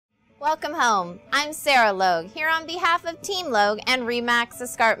Welcome home. I'm Sarah Logue, here on behalf of Team Logue and Remax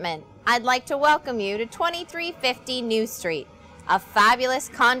Escarpment. I'd like to welcome you to 2350 New Street, a fabulous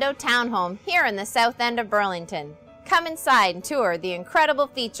condo townhome here in the south end of Burlington. Come inside and tour the incredible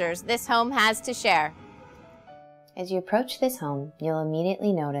features this home has to share. As you approach this home, you'll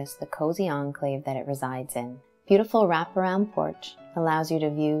immediately notice the cozy enclave that it resides in. Beautiful wraparound porch allows you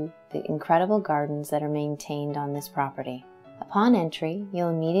to view the incredible gardens that are maintained on this property. Upon entry,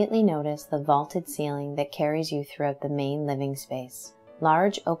 you'll immediately notice the vaulted ceiling that carries you throughout the main living space.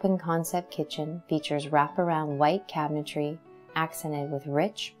 Large open concept kitchen features wraparound white cabinetry accented with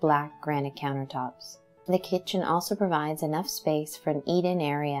rich black granite countertops. The kitchen also provides enough space for an eat-in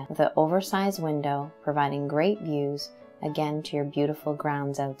area with an oversized window providing great views again to your beautiful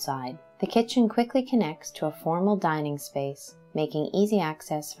grounds outside. The kitchen quickly connects to a formal dining space, making easy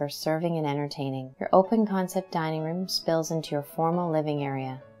access for serving and entertaining. Your open concept dining room spills into your formal living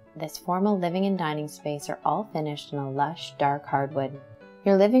area. This formal living and dining space are all finished in a lush, dark hardwood.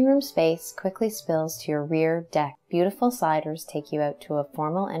 Your living room space quickly spills to your rear deck. Beautiful sliders take you out to a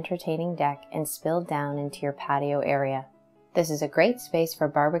formal entertaining deck and spill down into your patio area. This is a great space for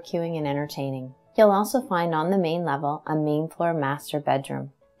barbecuing and entertaining. You'll also find on the main level a main floor master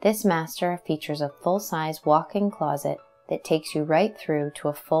bedroom. This master features a full-size walk-in closet that takes you right through to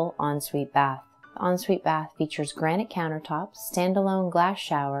a full ensuite bath. The ensuite bath features granite countertops, standalone glass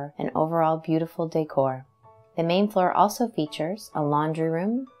shower, and overall beautiful decor. The main floor also features a laundry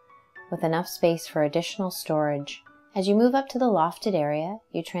room with enough space for additional storage. As you move up to the lofted area,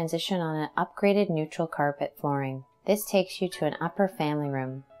 you transition on an upgraded neutral carpet flooring. This takes you to an upper family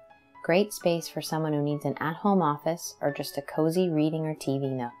room. Great space for someone who needs an at-home office or just a cozy reading or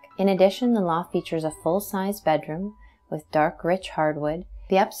TV nook. In addition, the loft features a full-size bedroom with dark rich hardwood.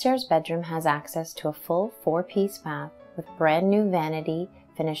 The upstairs bedroom has access to a full 4-piece bath with brand new vanity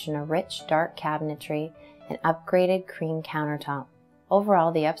finished in a rich dark cabinetry and upgraded cream countertop.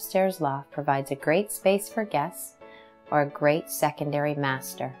 Overall, the upstairs loft provides a great space for guests or a great secondary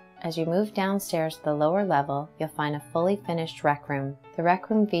master. As you move downstairs to the lower level, you'll find a fully finished rec room. The rec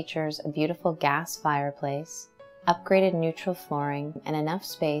room features a beautiful gas fireplace, upgraded neutral flooring, and enough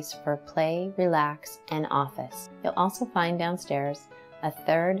space for play, relax, and office. You'll also find downstairs a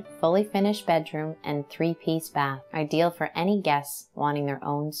third fully finished bedroom and 3-piece bath, ideal for any guests wanting their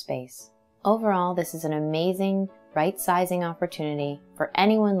own space. Overall, this is an amazing right-sizing opportunity for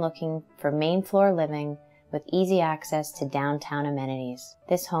anyone looking for main floor living with easy access to downtown amenities.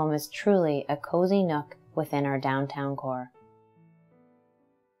 This home is truly a cozy nook within our downtown core.